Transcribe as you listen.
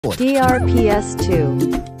DRPS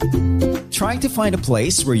 2. Trying to find a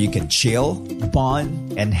place where you can chill,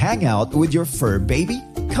 bond, and hang out with your fur baby?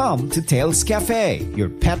 Come to Tails Cafe, your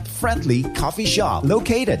pet-friendly coffee shop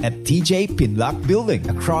located at TJ Pinlock Building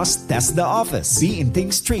across TESDA office, B.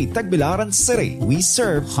 Inting Street, Tagbilaran City. We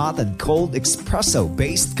serve hot and cold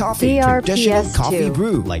espresso-based coffee, traditional coffee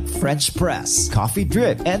brew like French press, coffee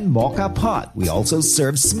drip, and mocha pot. We also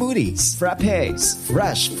serve smoothies, frappes,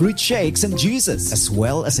 fresh fruit shakes and juices, as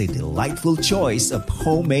well as a delightful choice of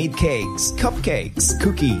homemade cakes, cupcakes,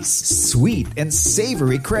 cookies, sweet and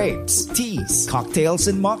savory crepes, teas, cocktails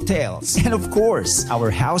and mocktails, and of course,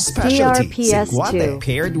 our house specialty, Sequate,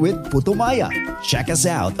 paired with putumaya. Check us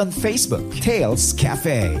out on Facebook, Tails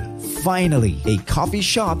Cafe. Finally, a coffee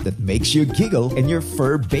shop that makes you giggle and your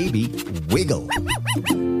fur baby wiggle.